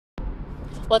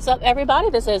What's up, everybody?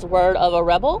 This is Word of a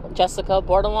Rebel, Jessica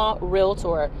Bordelon,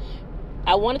 Realtor.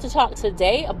 I wanted to talk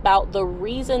today about the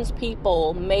reasons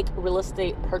people make real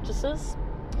estate purchases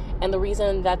and the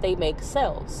reason that they make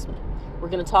sales. We're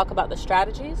going to talk about the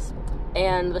strategies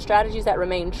and the strategies that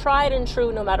remain tried and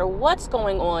true no matter what's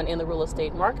going on in the real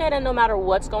estate market and no matter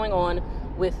what's going on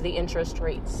with the interest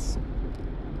rates.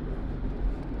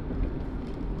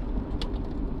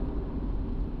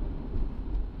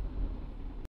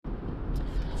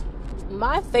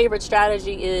 My favorite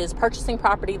strategy is purchasing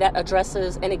property that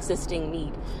addresses an existing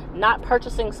need, not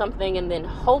purchasing something and then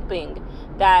hoping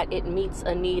that it meets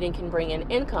a need and can bring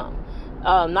in income,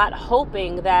 not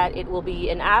hoping that it will be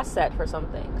an asset for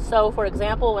something. So, for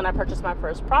example, when I purchased my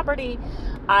first property,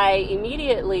 I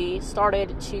immediately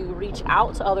started to reach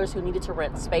out to others who needed to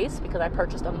rent space because I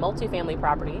purchased a multifamily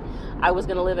property. I was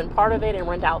going to live in part of it and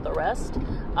rent out the rest.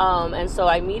 And so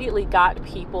I immediately got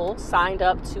people signed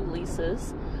up to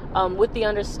leases. With the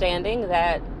understanding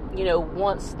that,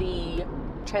 once the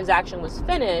transaction was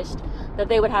finished, that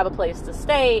they would have a place to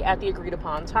stay at the agreed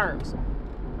upon terms.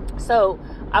 So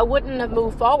I wouldn't have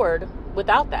moved forward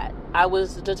without that. I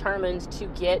was determined to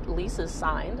get leases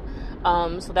signed,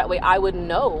 so that way I would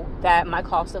know that my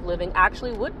cost of living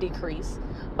actually would decrease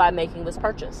by making this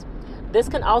purchase. This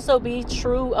can also be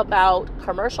true about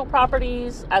commercial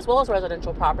properties as well as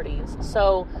residential properties.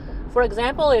 So, for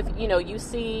example, if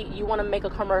you want to make a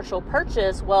commercial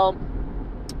purchase, well,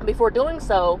 before doing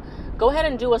so, go ahead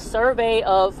and do a survey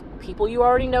of people you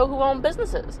already know who own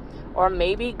businesses, or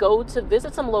maybe go to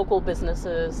visit some local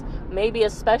businesses, maybe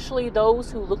especially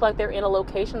those who look like they're in a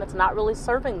location that's not really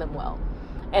serving them well,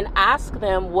 and ask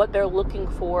them what they're looking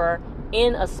for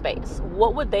in a space.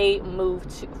 What would they move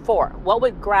for? What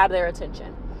would grab their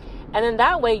attention? And then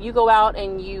that way you go out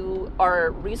and you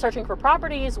are researching for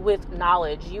properties with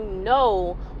knowledge. You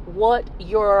know what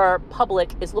your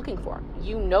public is looking for.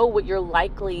 You know what your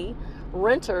likely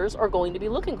renters are going to be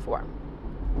looking for.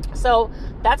 So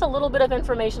that's a little bit of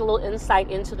information, a little insight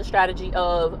into the strategy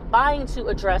of buying to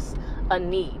address a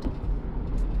need.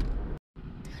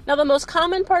 Now, the most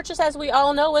common purchase, as we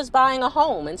all know, is buying a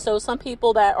home. And so some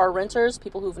people that are renters,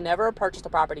 people who've never purchased a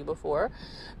property before,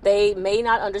 they may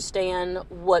not understand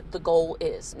what the goal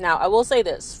is. Now, I will say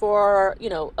this, for,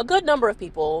 a good number of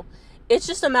people, it's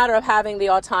just a matter of having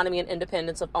the autonomy and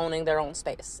independence of owning their own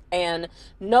space and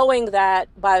knowing that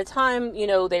by the time,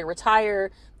 they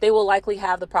retire, they will likely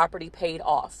have the property paid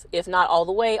off, if not all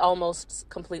the way, almost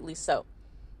completely so.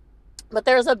 But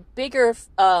there's a bigger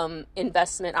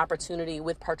investment opportunity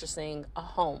with purchasing a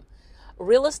home.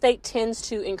 Real estate tends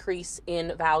to increase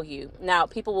in value. Now,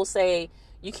 people will say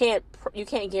you can't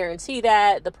guarantee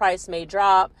that the price may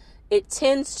drop. It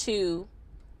tends to,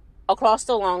 across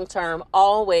the long term,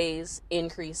 always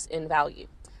increase in value.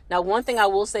 Now, one thing I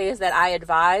will say is that I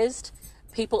advised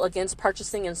people against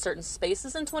purchasing in certain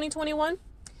spaces in 2021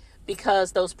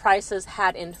 because those prices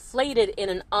had inflated in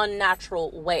an unnatural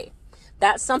way.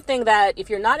 That's something that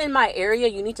if you're not in my area,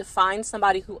 you need to find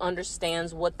somebody who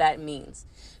understands what that means.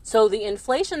 So the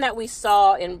inflation that we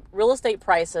saw in real estate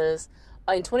prices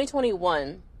in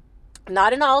 2021,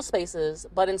 not in all spaces,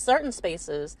 but in certain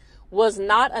spaces, was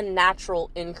not a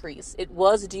natural increase. It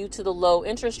was due to the low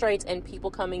interest rates and people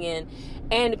coming in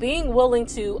and being willing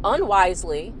to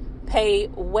unwisely pay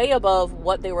way above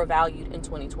what they were valued in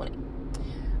 2020.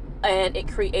 And it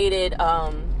created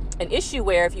an issue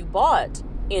where if you bought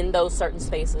in those certain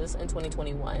spaces in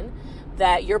 2021,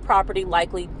 that your property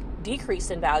likely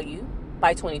decreased in value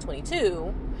by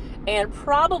 2022 and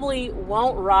probably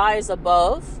won't rise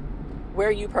above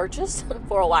where you purchased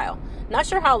for a while. Not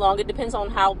sure how long. It depends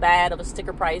on how bad of a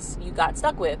sticker price you got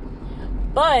stuck with.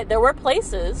 But there were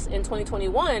places in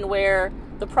 2021 where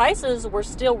the prices were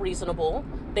still reasonable.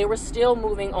 They were still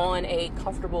moving on a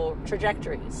comfortable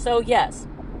trajectory. So yes,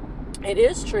 it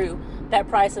is true that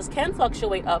prices can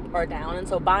fluctuate up or down. And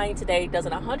so buying today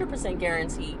doesn't 100%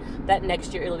 guarantee that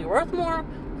next year it'll be worth more,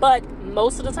 but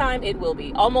most of the time it will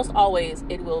be. Almost always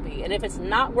it will be. And if it's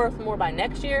not worth more by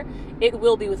next year, it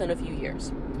will be within a few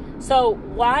years. So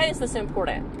why is this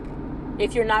important?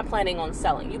 If you're not planning on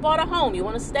selling, you bought a home, you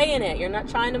want to stay in it, you're not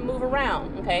trying to move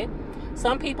around, okay?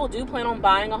 Some people do plan on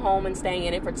buying a home and staying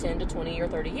in it for 10 to 20 or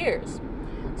 30 years.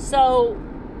 So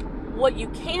what you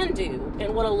can do,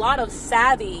 and what a lot of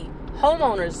savvy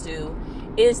homeowners do,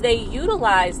 is they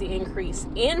utilize the increase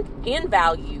in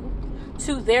value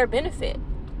to their benefit.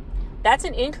 That's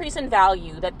an increase in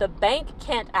value that the bank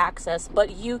can't access,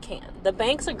 but you can. The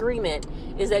bank's agreement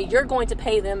is that you're going to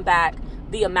pay them back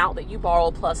the amount that you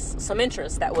borrowed plus some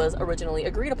interest that was originally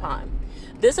agreed upon.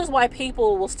 This is why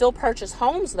people will still purchase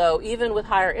homes, though, even with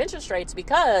higher interest rates,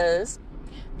 because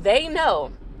they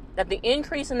know that the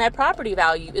increase in that property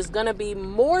value is going to be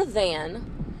more than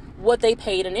what they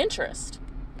paid in interest.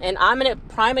 And I'm a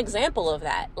prime example of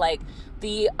that. Like,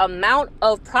 the amount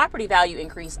of property value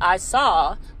increase I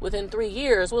saw within 3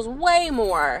 years was way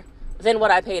more than what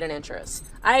I paid in interest.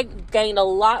 I gained a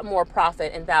lot more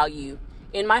profit and value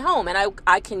in my home, and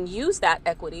I can use that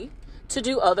equity to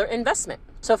do other investment,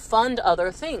 to fund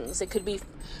other things. It could be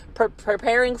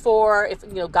preparing for, if,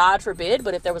 God forbid,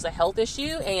 but if there was a health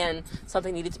issue and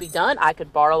something needed to be done, I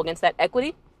could borrow against that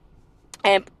equity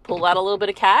and pull out a little bit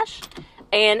of cash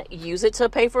and use it to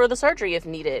pay for the surgery if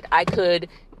needed. I could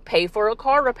pay for a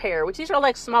car repair, which these are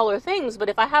like smaller things, but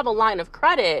if I have a line of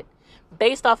credit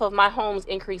based off of my home's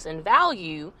increase in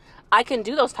value, I can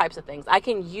do those types of things. I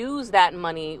can use that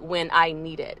money when I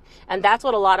need it. And that's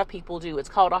what a lot of people do. It's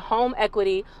called a home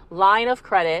equity line of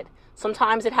credit.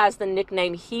 Sometimes it has the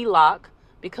nickname HELOC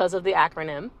because of the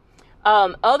acronym.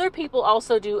 Other people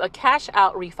also do a cash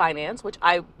out refinance, which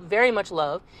I very much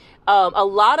love. A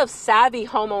lot of savvy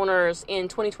homeowners in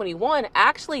 2021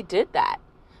 actually did that.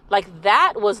 Like,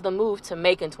 that was the move to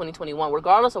make in 2021,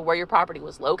 regardless of where your property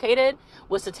was located,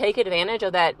 was to take advantage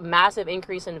of that massive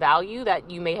increase in value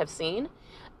that you may have seen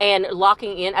and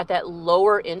locking in at that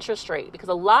lower interest rate. Because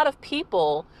a lot of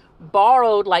people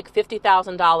borrowed like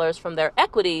 $50,000 from their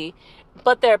equity,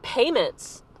 but their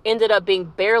payments ended up being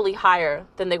barely higher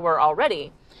than they were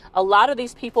already. A lot of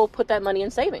these people put that money in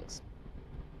savings,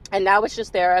 and now it's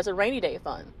just there as a rainy day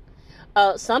fund.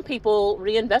 Some people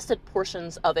reinvested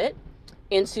portions of it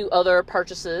into other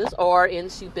purchases or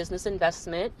into business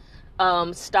investment,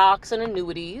 stocks and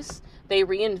annuities. They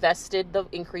reinvested the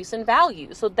increase in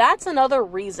value. So that's another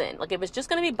reason. Like, if it's just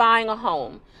going to be buying a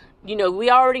home, we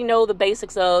already know the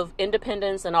basics of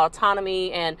independence and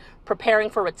autonomy and preparing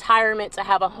for retirement to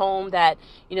have a home that,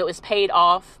 is paid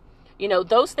off.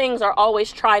 Those things are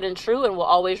always tried and true and will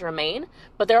always remain.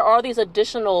 But there are these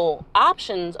additional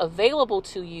options available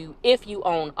to you if you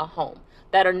own a home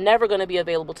that are never going to be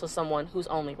available to someone who's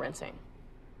only renting.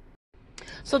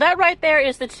 So that right there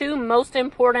is the two most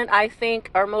important, I think,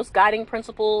 or most guiding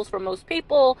principles for most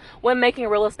people when making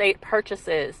real estate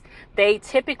purchases. They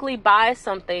typically buy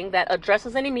something that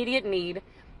addresses an immediate need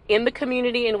in the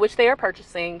community in which they are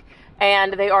purchasing,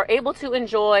 and they are able to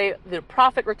enjoy the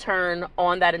profit return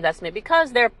on that investment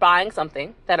because they're buying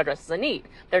something that addresses a need.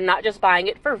 They're not just buying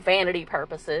it for vanity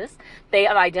purposes. They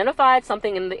have identified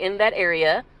something in that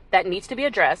area that needs to be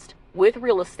addressed with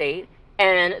real estate,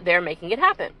 and they're making it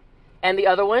happen. And the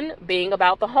other one being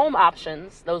about the home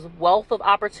options, those wealth of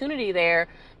opportunity there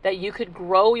that you could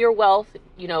grow your wealth,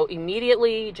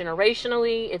 immediately,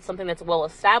 generationally. It's something that's well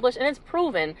established and it's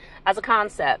proven as a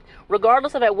concept.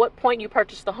 Regardless of at what point you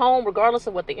purchased the home, regardless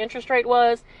of what the interest rate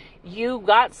was, you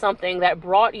got something that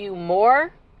brought you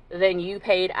more than you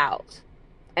paid out.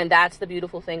 And that's the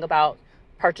beautiful thing about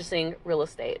purchasing real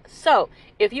estate. So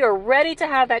if you're ready to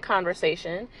have that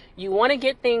conversation, you want to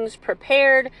get things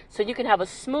prepared so you can have a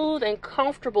smooth and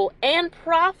comfortable and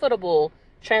profitable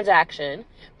transaction,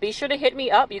 be sure to hit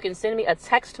me up. You can send me a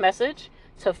text message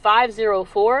to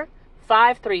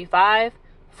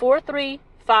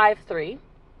 504-535-4353.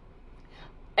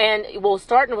 And we'll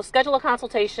schedule a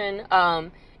consultation.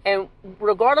 And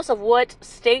regardless of what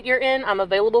state you're in, I'm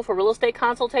available for real estate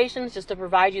consultations just to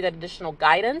provide you that additional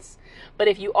guidance. But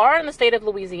if you are in the state of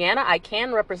Louisiana, I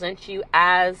can represent you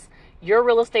as your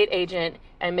real estate agent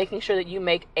and making sure that you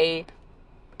make a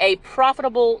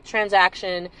profitable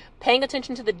transaction, paying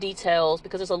attention to the details,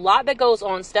 because there's a lot that goes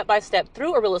on step by step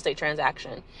through a real estate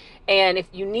transaction. And if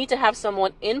you need to have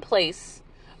someone in place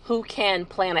who can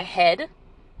plan ahead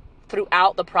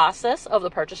throughout the process of the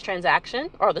purchase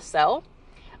transaction or the sale,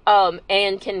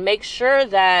 and can make sure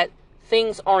that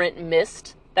things aren't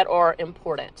missed that are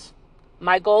important.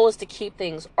 My goal is to keep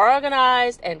things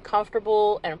organized and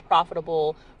comfortable and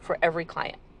profitable for every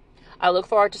client. I look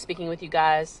forward to speaking with you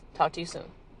guys. Talk to you soon.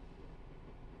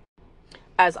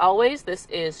 As always, this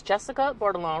is Jessica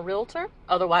Bordelon Realtor,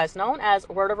 otherwise known as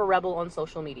Word of a Rebel on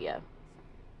social media.